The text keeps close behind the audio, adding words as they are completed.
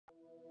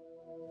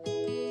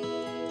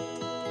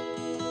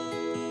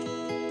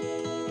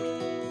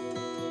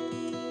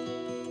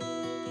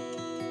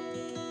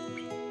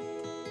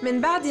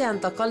من بعدها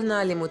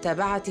انتقلنا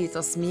لمتابعة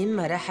تصميم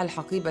مراحل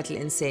حقيبة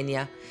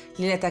الإنسانية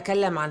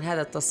لنتكلم عن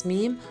هذا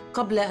التصميم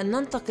قبل أن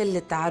ننتقل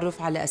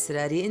للتعرف على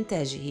أسرار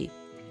إنتاجه.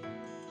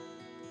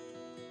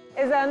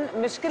 إذا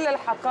مش كل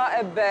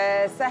الحقائب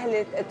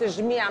سهلة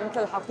التجميع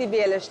مثل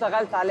الحقيبة اللي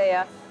اشتغلت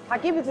عليها.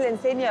 حقيبة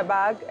الإنسانية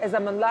باج إذا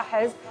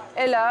بنلاحظ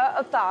إلها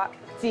قطع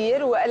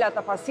كثير وإلها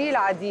تفاصيل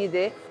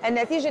عديدة.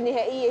 النتيجة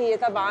النهائية هي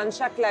طبعاً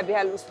شكلها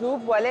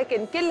بهالأسلوب،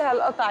 ولكن كل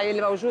هالقطع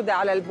اللي موجودة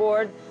على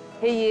البورد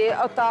هي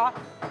قطع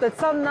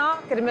تتصنع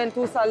كرمال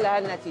توصل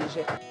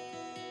لهالنتيجة.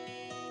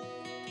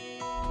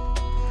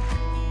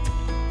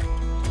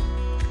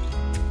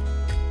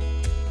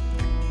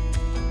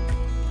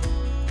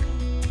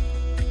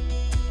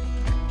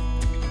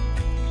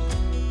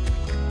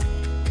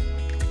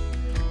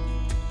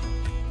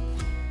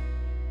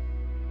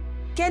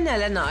 كان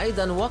لنا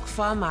أيضاً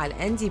وقفة مع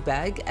الأندي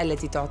باج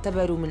التي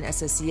تعتبر من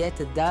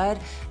أساسيات الدار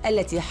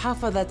التي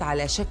حافظت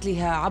على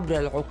شكلها عبر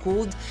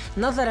العقود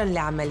نظراً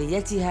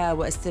لعمليتها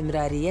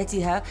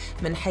واستمراريتها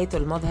من حيث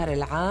المظهر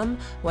العام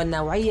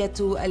والنوعية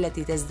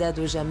التي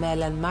تزداد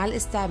جمالاً مع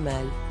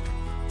الاستعمال.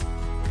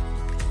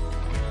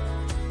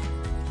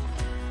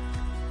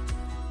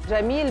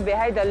 جميل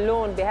بهيدا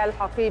اللون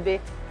بهالحقيبة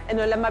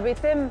إنه لما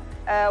بيتم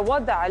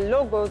وضع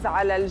اللوجوز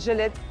على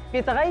الجلد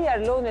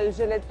بيتغير لون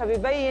الجلد،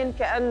 فبيبين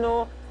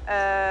كأنه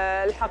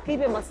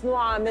الحقيبة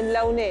مصنوعة من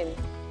لونين.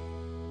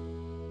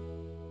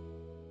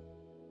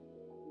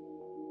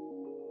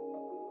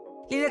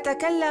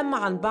 لنتكلم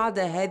عن بعض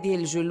هذه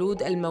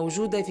الجلود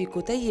الموجودة في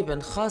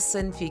كتيب خاص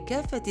في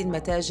كافة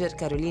متاجر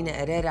كارولينا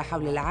هيريرا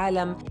حول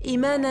العالم،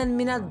 إيماناً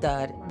من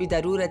الدار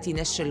بضرورة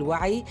نشر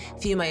الوعي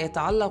فيما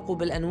يتعلق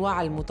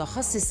بالأنواع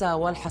المتخصصة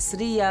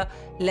والحصرية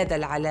لدى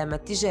العلامة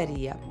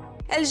التجارية.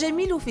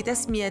 الجميل في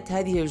تسمية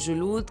هذه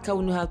الجلود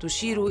كونها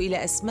تشير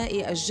إلى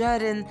أسماء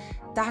أشجار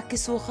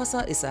تعكس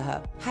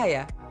خصائصها،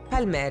 هيا،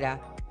 بالميرا،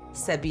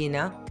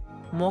 سابينا،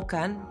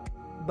 موكان،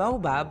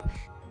 باوباب،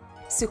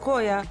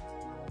 سيكويا،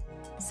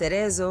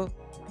 سيريزو،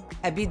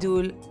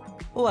 أبيدول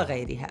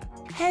وغيرها.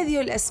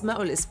 هذه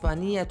الأسماء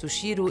الإسبانية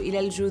تشير إلى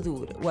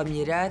الجذور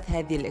وميراث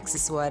هذه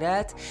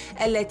الإكسسوارات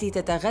التي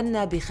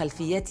تتغنى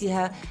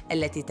بخلفيتها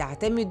التي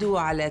تعتمد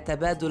على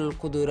تبادل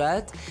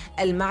القدرات،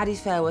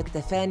 المعرفة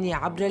والتفاني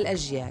عبر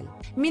الأجيال،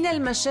 من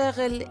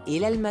المشاغل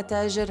إلى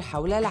المتاجر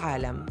حول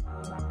العالم.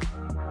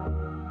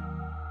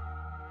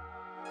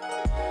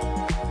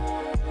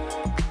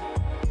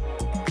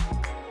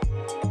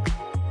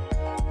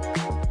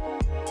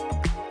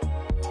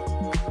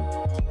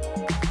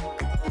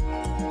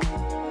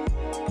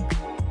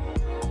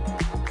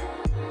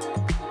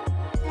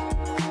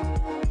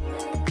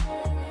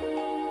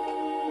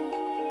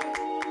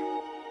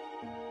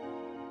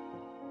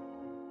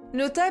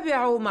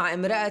 نتابع مع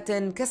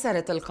امرأة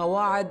كسرت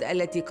القواعد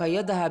التي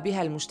قيدها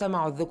بها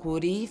المجتمع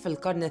الذكوري في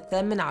القرن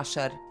الثامن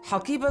عشر،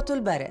 حقيبة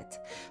الباريت.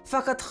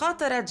 فقد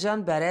خاطرت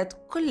جان باريت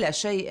كل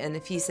شيء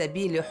في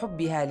سبيل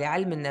حبها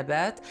لعلم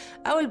النبات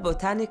أو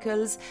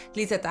البوتانيكلز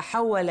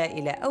لتتحول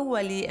إلى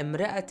أول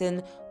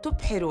امرأة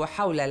تبحر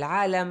حول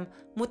العالم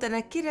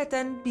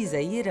متنكرة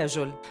بزي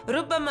رجل.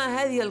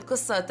 ربما هذه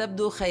القصة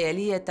تبدو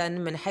خيالية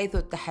من حيث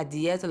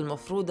التحديات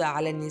المفروضة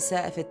على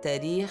النساء في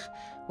التاريخ،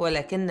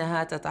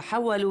 ولكنها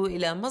تتحول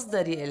إلى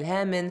مصدر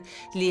إلهام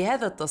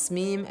لهذا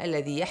التصميم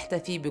الذي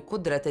يحتفي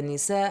بقدرة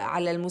النساء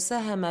على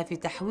المساهمة في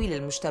تحويل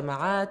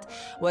المجتمعات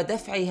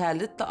ودفعها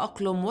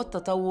للتأقلم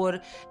والتطور،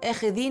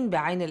 آخذين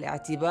بعين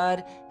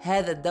الاعتبار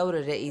هذا الدور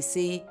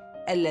الرئيسي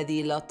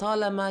الذي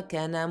لطالما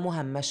كان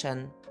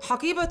مهمشاً.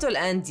 حقيبة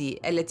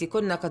الأندي التي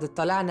كنا قد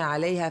اطلعنا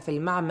عليها في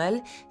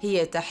المعمل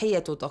هي تحية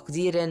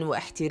تقدير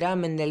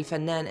واحترام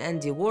للفنان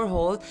أندي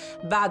وورهول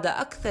بعد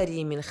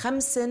أكثر من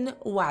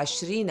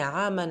 25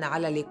 عاماً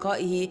على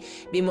لقائه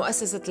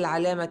بمؤسسة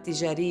العلامة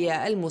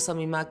التجارية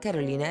المصممة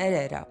كارولينا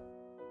هيريرا.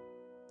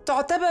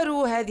 تعتبر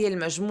هذه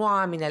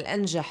المجموعة من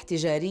الأنجح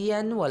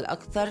تجارياً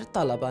والأكثر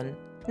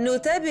طلباً.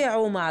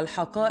 نتابع مع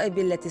الحقائب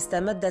التي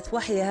استمدت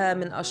وحيها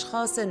من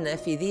أشخاص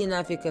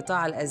نافذين في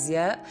قطاع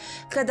الأزياء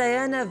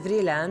كديانا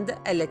فريلاند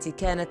التي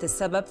كانت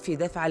السبب في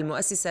دفع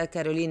المؤسسة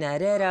كارولينا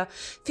هيريرا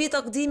في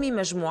تقديم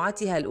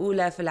مجموعتها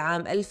الأولى في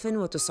العام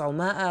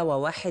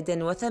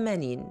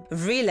 1981.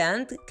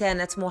 فريلاند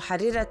كانت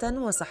محررة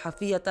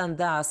وصحفية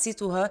ذاع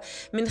صيتها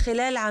من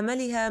خلال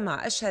عملها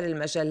مع أشهر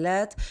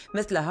المجلات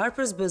مثل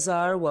هاربرز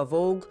بازار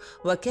وفوغ،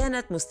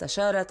 وكانت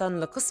مستشارة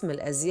لقسم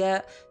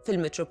الأزياء في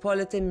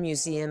المتروبوليتان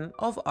ميوزيوم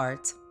of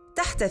Art.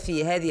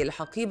 تحتفي هذه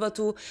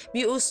الحقيبة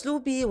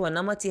بأسلوب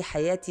ونمط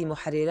حياة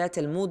محررات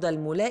الموضة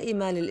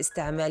الملائمة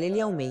للاستعمال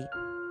اليومي.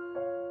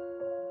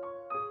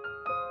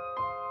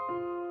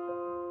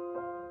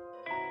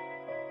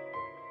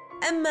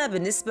 أما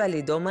بالنسبة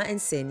لدوما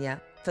إنسانيا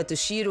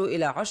فتشير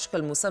إلى عشق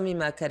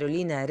المصممة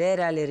كارولينا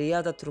هيريرا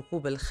لرياضة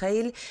ركوب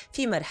الخيل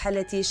في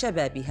مرحلة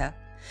شبابها.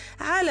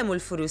 عالم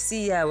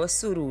الفروسية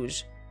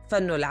والسروج،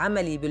 فن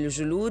العمل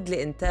بالجلود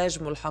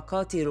لإنتاج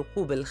ملحقات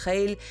ركوب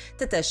الخيل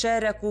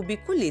تتشارك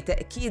بكل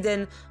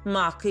تأكيد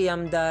مع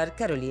قيم دار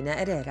كارولينا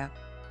هيريرا.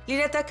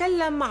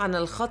 لنتكلم عن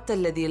الخط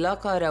الذي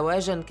لاقى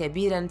رواجاً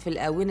كبيراً في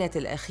الآونة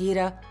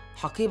الأخيرة،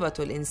 حقيبة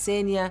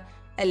الإنسانية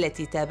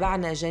التي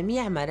تابعنا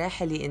جميع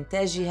مراحل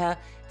إنتاجها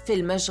في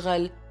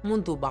المشغل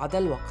منذ بعض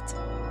الوقت.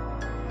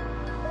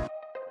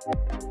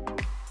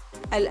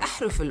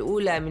 الأحرف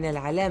الأولى من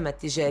العلامة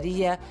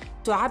التجارية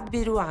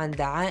تعبر عن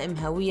دعائم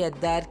هوية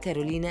دار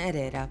كارولينا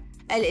هيريرا.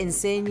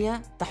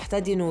 الإنسانية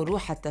تحتضن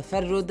روح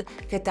التفرد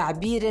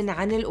كتعبير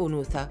عن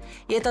الأنوثة.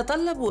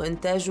 يتطلب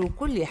إنتاج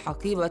كل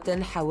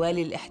حقيبة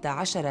حوالي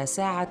 11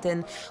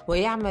 ساعة،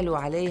 ويعمل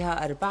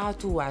عليها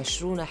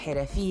 24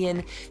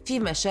 حرفياً في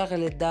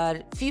مشاغل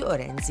الدار في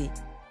أورنزي.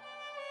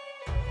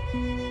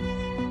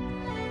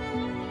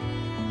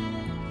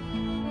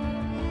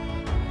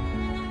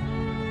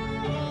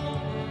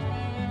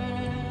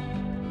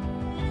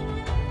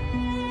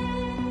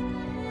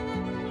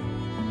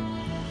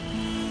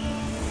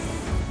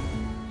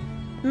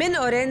 من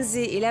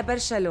أورنزي إلى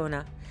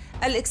برشلونة،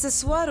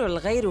 الإكسسوار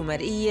الغير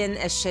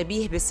مرئي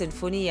الشبيه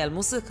بالسيمفونية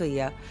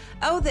الموسيقية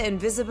أو The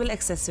Invisible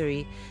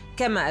Accessory،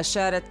 كما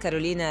أشارت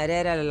كارولينا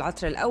هيريرا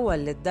للعطر الأول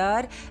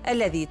للدار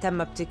الذي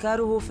تم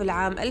ابتكاره في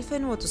العام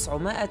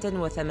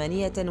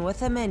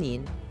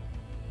 1988.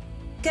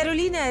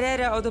 كارولينا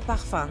هيريرا أو دو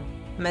بارفان،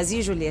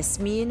 مزيج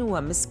الياسمين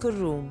ومسك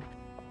الروم،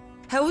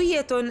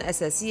 هوية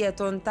أساسية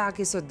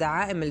تعكس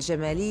الدعائم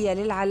الجمالية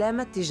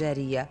للعلامة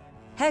التجارية.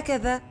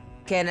 هكذا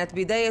كانت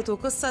بداية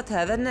قصة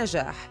هذا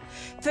النجاح.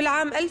 في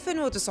العام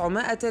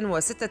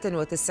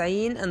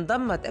 1996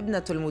 انضمت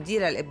ابنة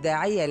المديرة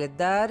الإبداعية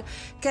للدار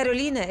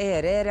كارولينا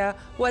هيريرا،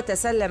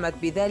 وتسلمت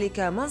بذلك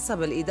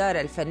منصب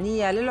الإدارة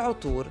الفنية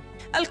للعطور.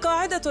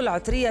 القاعدة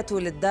العطرية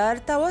للدار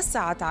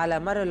توسعت على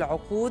مر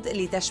العقود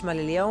لتشمل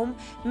اليوم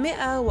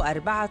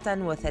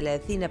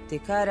 134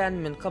 ابتكاراً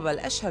من قبل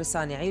أشهر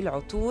صانعي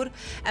العطور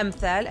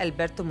أمثال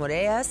ألبرتو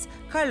مورياس،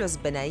 كارلوس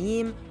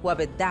بنايم،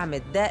 وبالدعم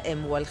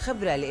الدائم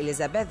والخبرة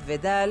لإليزابيث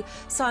فيدال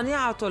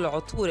صانعة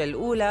العطور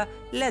الأولى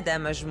لدى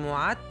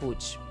مجموعة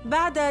بوج.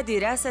 بعد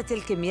دراسة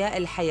الكيمياء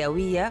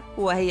الحيوية،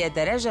 وهي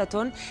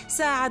درجة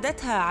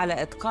ساعدتها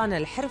على إتقان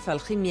الحرفة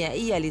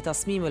الخيميائية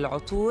لتصميم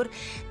العطور،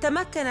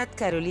 تمكنت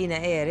كارولينا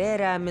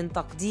هيريرا من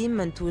تقديم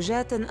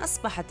منتوجات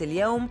أصبحت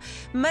اليوم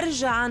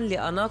مرجعاً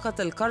لأناقة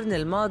القرن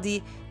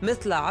الماضي،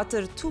 مثل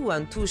عطر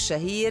 212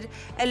 الشهير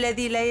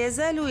الذي لا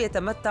يزال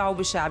يتمتع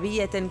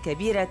بشعبية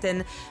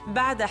كبيرة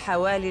بعد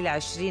حوالي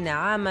 20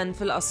 عاماً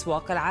في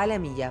الأسواق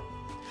العالمية.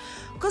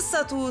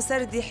 قصة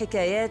سرد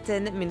حكايات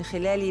من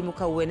خلال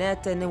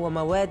مكونات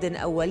ومواد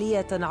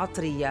أولية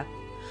عطرية،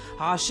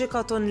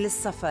 عاشقة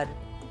للسفر،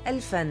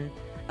 الفن،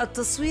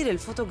 التصوير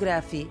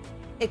الفوتوغرافي،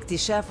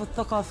 اكتشاف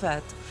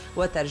الثقافات،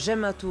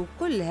 وترجمة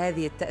كل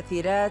هذه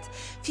التأثيرات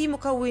في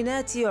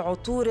مكونات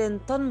عطور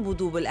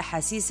تنبض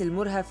بالأحاسيس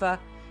المرهفة،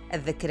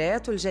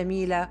 الذكريات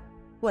الجميلة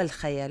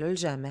والخيال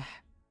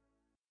الجامح.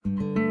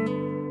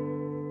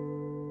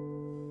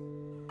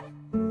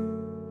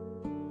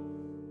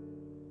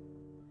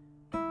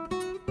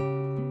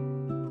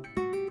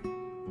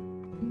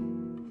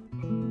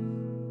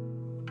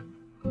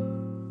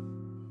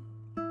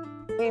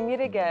 We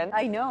meet again.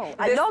 I know.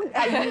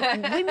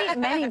 We meet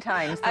many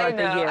times throughout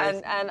the years.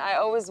 And I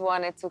always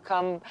wanted to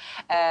come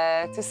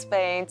to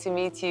Spain to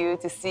meet you,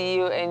 to see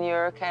you in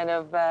your kind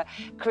of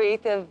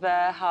creative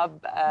hub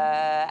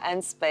and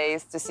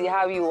space, to see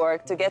how you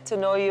work, to get to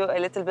know you a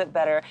little bit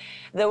better.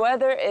 The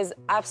weather is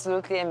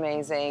absolutely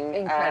amazing.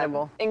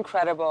 Incredible.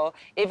 Incredible.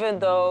 Even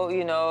though,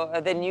 you know,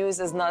 the news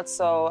is not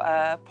so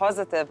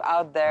positive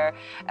out there,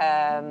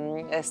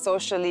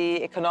 socially,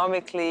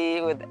 economically,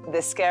 with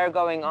the scare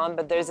going on,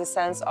 but there's a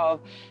sense of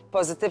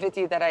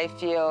positivity that I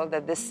feel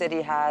that this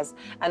city has,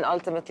 and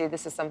ultimately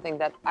this is something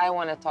that I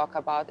want to talk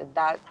about,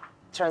 that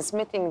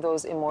transmitting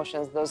those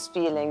emotions, those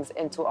feelings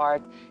into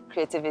art,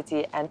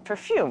 creativity, and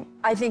perfume.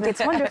 I think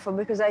it's wonderful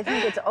because I think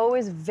it's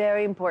always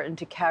very important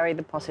to carry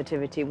the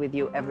positivity with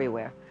you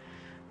everywhere.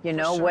 You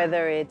know, Sure.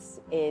 whether it's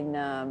in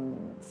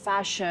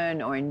fashion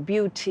or in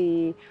beauty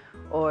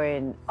or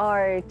in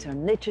art or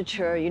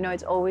literature, you know,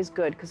 it's always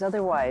good because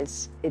otherwise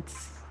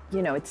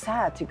you know, it's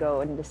sad to go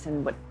and listen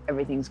what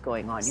everything's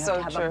going on. You have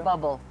to have true. a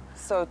bubble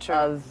So true.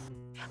 of...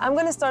 I'm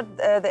going to start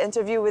the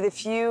interview with a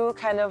few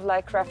kind of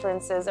like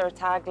references or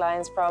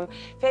taglines from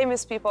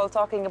famous people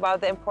talking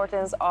about the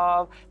importance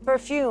of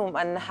perfume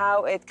and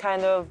how it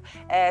kind of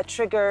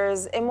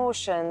triggers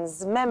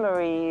emotions,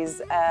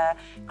 memories,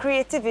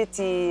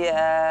 creativity,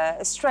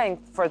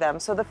 strength for them.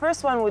 So the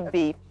first one would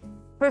be,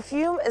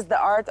 perfume is the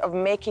art of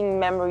making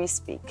memory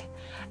speak.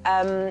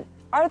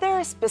 Are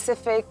there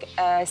specific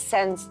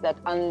scents that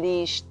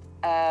unleashed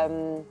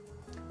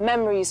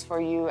memories for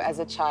you as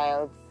a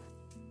child?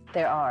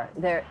 There are.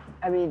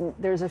 I mean,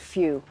 there's a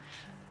few.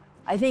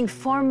 I think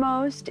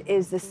foremost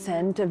is the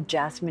scent of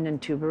jasmine and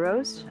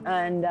tuberose.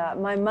 And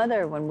my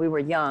mother, when we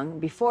were young,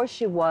 before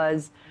she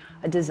was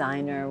a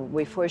designer,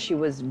 before she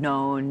was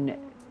known,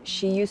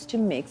 she used to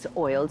mix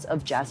oils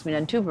of jasmine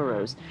and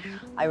tuberose.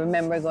 I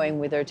remember going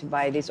with her to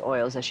buy these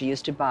oils that she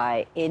used to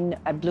buy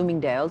at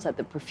Bloomingdale's at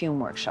the perfume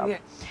workshop. Yeah.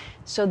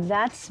 So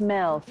that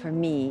smell for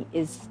me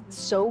is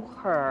so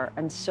her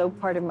and so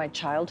part of my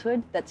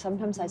childhood that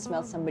sometimes I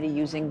smell somebody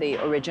using the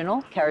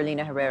original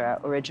Carolina Herrera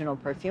original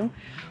perfume,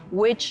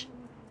 which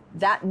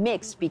that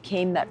mix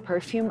became that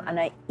perfume, and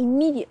I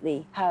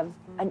immediately have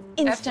an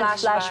instant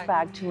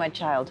flashback to my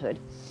childhood.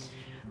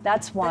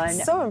 That's one.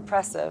 It's so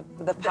impressive,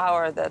 the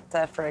power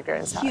that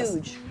fragrance has.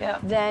 Huge. Yeah.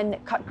 Then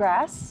cut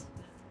grass.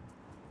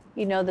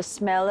 You know, the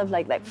smell of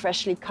like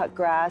freshly cut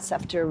grass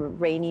after a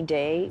rainy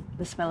day,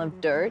 the smell of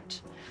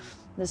dirt.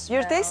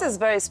 Your taste is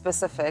very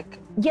specific.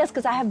 Yes,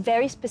 because I have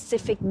very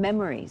specific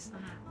memories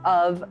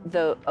of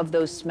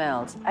those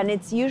smells. And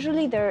it's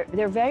usually, they're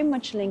very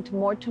much linked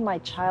more to my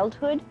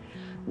childhood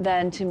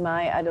than to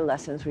my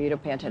adolescence, where you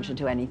don't pay attention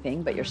to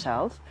anything but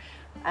yourself.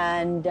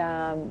 And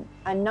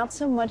not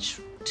so much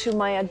to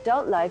my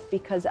adult life,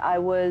 because I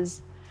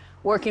was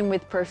working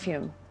with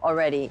perfume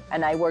already,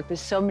 and I worked with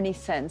so many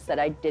scents that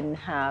I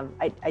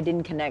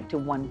didn't connect to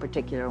one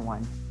particular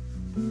one.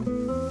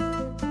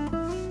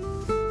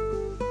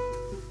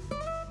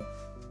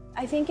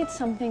 I think it's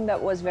something that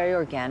was very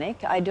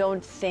organic. I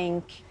don't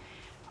think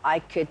I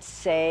could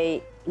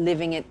say,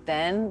 living it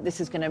then, this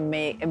is going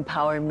to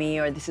empower me,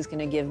 or this is going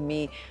to give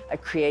me a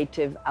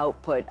creative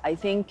output. I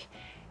think,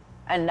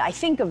 and I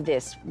think of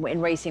this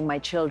in raising my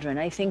children,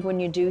 I think when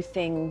you do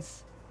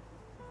things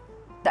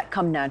that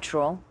come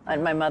natural,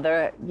 and my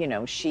mother, you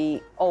know,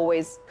 she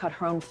always cut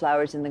her own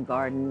flowers in the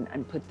garden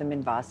and put them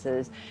in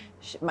vases.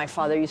 My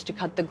father used to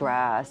cut the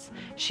grass.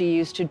 She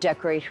used to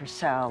decorate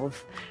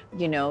herself.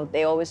 You know,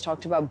 they always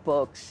talked about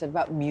books,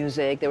 about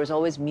music. There was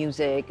always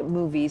music,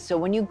 movies. So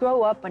when you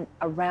grow up and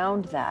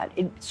around that,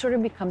 it sort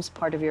of becomes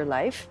part of your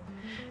life,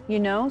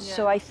 you know? Yeah.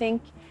 So I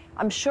think,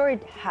 I'm sure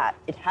it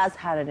has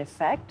had an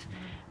effect,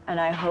 and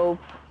I hope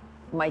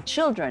my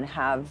children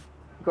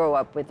grow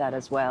up with that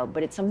as well.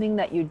 But it's something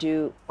that you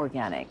do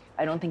organic.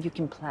 I don't think you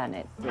can plan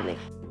it, really.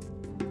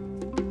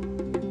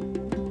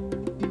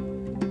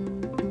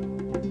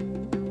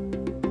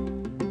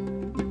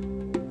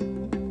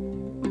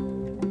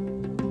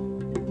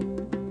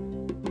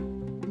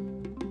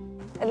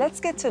 Let's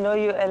get to know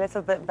you a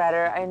little bit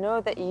better. I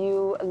know that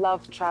you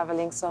love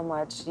traveling so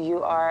much.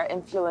 You are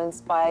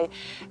influenced by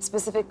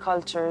specific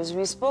cultures.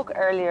 We spoke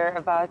earlier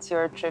about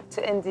your trip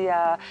to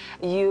India.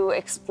 You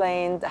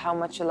explained how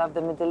much you love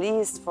the Middle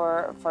East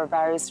for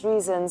various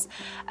reasons.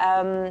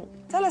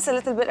 Tell us a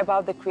little bit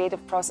about the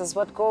creative process.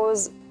 What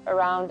goes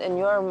around in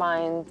your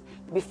mind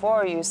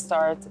before you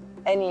start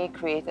any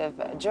creative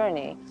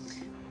journey?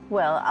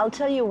 Well, I'll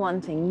tell you one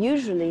thing.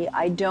 Usually,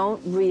 I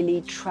don't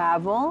really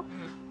travel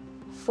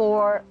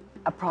for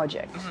a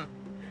project.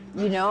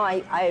 You know,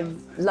 I've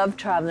loved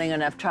traveling,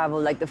 and I've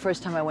traveled, like the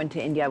first time I went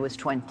to India, I was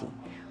 20,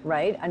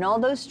 right? And all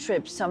those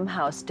trips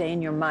somehow stay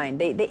in your mind.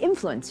 They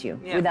influence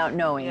you without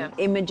knowing. Yeah.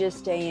 Images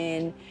stay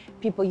in,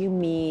 people you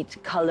meet,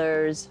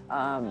 colors,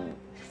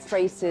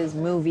 phrases,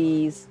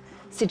 movies,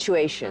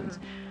 situations.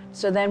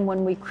 So then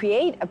when we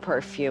create a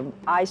perfume,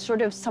 I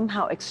sort of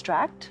somehow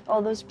extract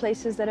all those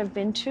places that I've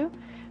been to,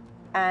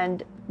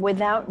 and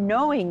without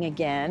knowing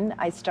again,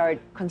 I start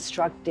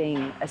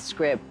constructing a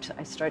script,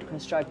 I start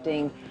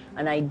constructing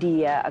an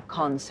idea, a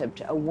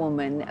concept, a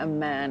woman, a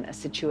man, a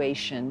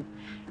situation.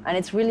 And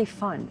it's really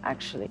fun,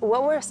 actually.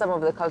 What were some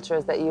of the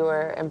cultures that you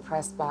were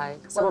impressed by?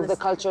 Some of the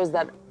cultures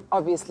that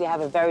obviously have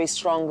a very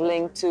strong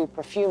link to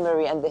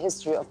perfumery and the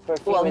history of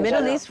perfume Well, in Middle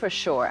general. East for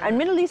sure. And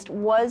Middle East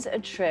was a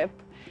trip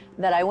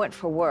that I went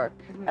for work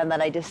and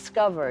that I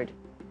discovered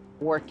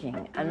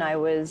working. And I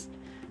was,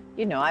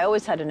 you know, I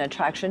always had an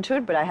attraction to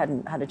it, but I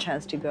hadn't had a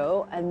chance to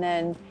go. And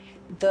then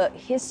the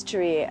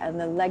history and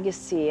the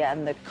legacy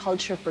and the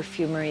culture of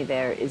perfumery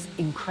there is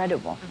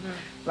incredible,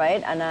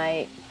 right? And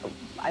I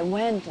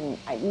went and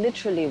I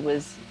literally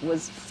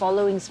was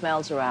following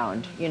smells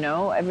around, you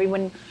know?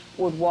 Everyone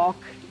would walk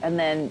and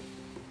then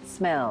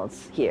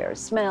smells here,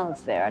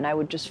 smells there. And I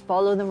would just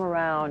follow them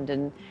around,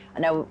 and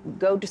I would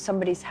go to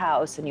somebody's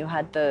house and you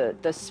had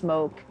the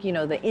smoke, you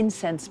know, the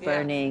incense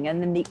burning, and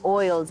then the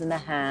oils in the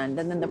hand,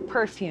 and then the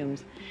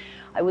perfumes.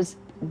 I was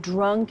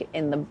drunk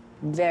in the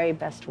very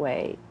best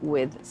way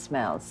with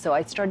smells. So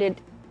I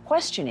started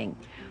questioning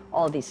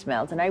all these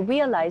smells, and I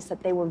realized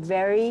that they were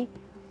very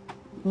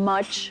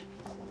much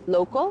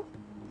local,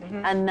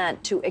 and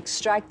that to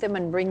extract them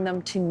and bring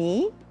them to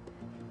me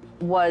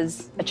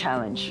was a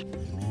challenge.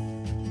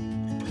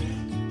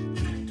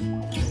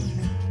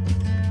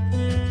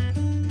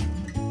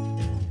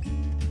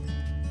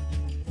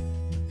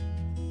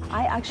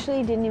 I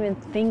actually didn't even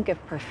think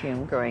of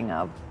perfume growing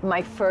up.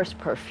 My first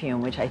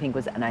perfume, which I think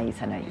was Anais,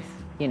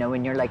 you know,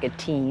 when you're like a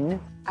teen.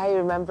 I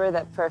remember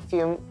that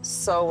perfume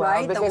so well,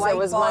 Right, the because white it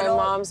was bottle.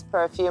 my mom's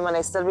perfume, and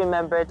I still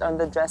remember it on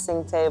the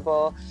dressing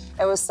table.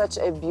 It was such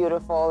a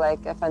beautiful,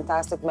 like a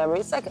fantastic memory.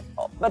 It's like,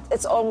 but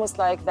it's almost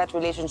like that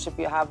relationship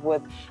you have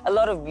with a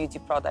lot of beauty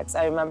products.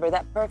 I remember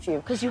that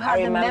perfume. 'Cause you have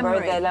the memory.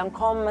 I remember the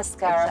Lancôme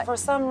mascara. Exactly. For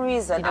some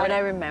reason. You know what I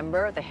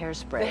remember? The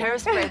hairspray. The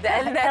hairspray,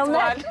 that one.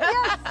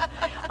 Yes.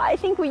 I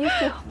think we used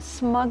to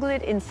smuggle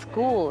it in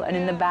school and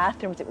in the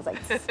bathrooms. It was like,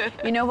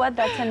 you know what?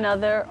 That's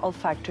another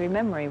olfactory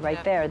memory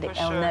right there, the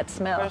Elnet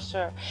smell. For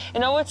sure. You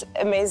know what's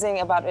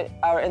amazing about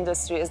our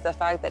industry is the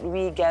fact that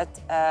we get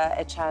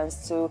a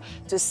chance to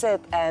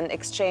sit and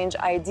exchange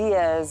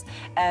ideas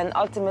and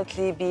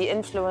ultimately be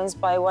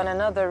influenced by one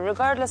another,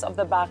 regardless of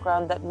the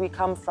background that we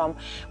come from.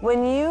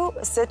 When you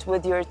sit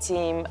with your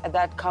team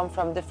that come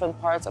from different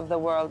parts of the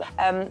world,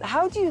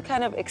 how do you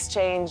kind of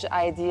exchange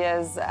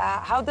ideas?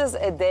 How does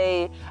a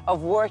day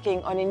of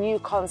working on a new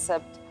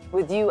concept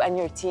with you and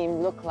your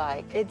team look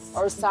like,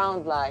 or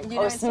sound like,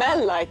 or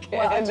smell like?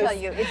 Well, I'll tell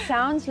you, it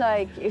sounds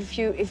like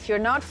if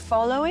you're not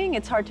following,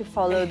 it's hard to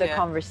follow the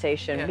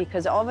conversation,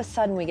 because all of a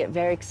sudden we get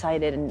very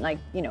excited, and like,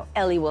 you know,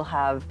 Ellie will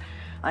have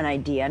an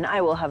idea and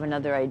I will have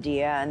another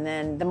idea, and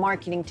then the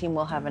marketing team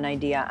will have an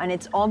idea, and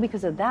it's all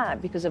because of that,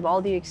 because of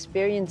all the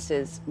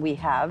experiences we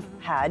have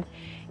had,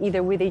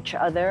 either with each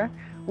other,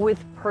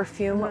 with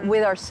perfume,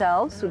 with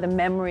ourselves, with the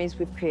memories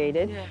we've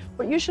created.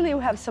 But usually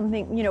we have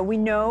something, you know, we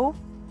know.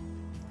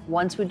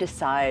 Once we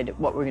decide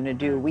what we're going to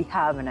do, we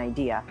have an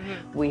idea.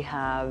 We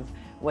have,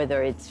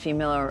 whether it's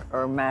female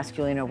or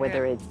masculine, or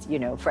whether it's, you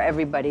know, for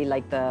everybody,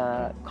 like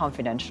the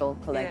confidential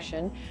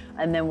collection.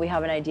 And then we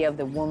have an idea of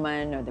the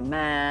woman or the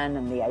man,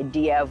 and the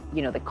idea of,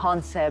 you know, the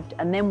concept.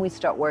 And then we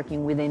start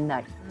working within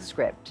that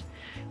script.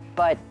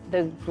 But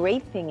the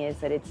great thing is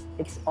that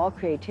it's all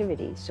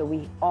creativity. So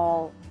we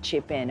all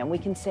chip in, and we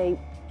can say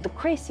the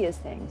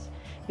craziest things,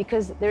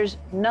 because there's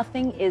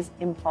nothing is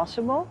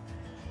impossible.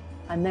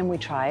 And then we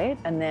try it,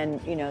 and then,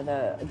 you know,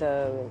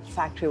 the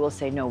factory will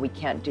say, no, we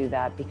can't do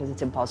that because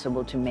it's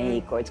impossible to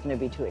make, or it's going to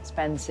be too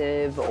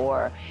expensive,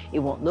 or it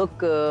won't look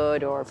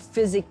good, or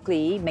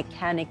physically,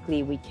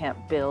 mechanically, we can't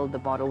build the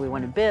bottle we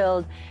want to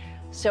build.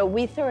 So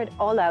we throw it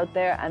all out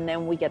there, and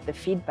then we get the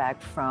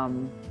feedback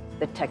from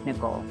the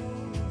technical.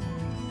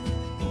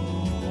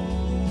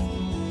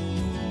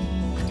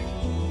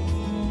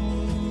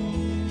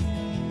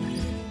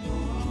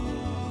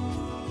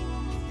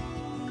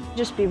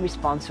 Just be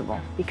responsible,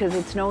 because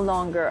it's no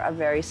longer a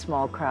very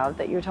small crowd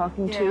that you're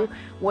talking to.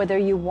 Whether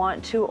you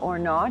want to or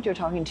not, you're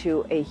talking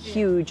to a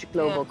huge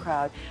global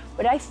crowd.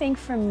 But I think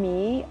for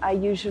me, I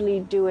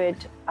usually do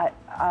it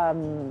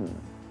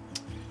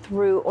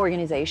through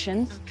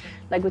organizations.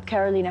 Like with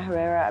Carolina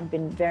Herrera, I've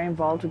been very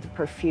involved with the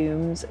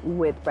perfumes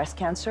with breast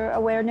cancer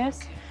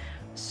awareness.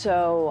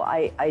 So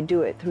I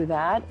do it through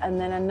that.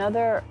 And then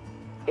another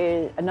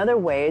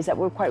way is that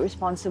we're quite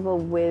responsible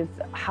with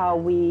how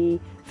we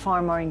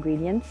farm our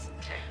ingredients,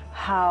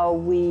 how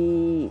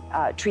we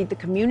treat the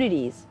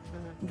communities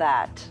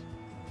that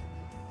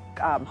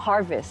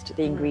harvest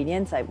the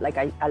ingredients.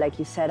 Like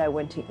you said, I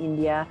went to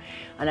India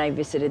and I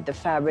visited the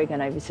fabric,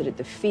 and I visited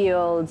the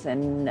fields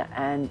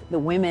and the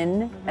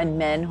women and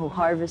men who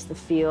harvest the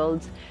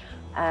fields,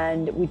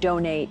 and we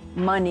donate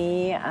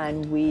money,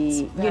 and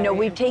we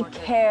take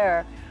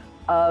care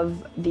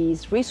of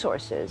these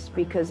resources,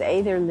 because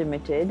A, they're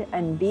limited,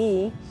 and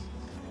B,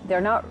 they're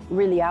not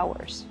really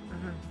ours.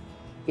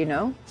 You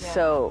know?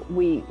 So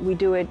we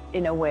do it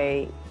in a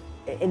way,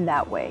 in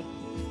that way.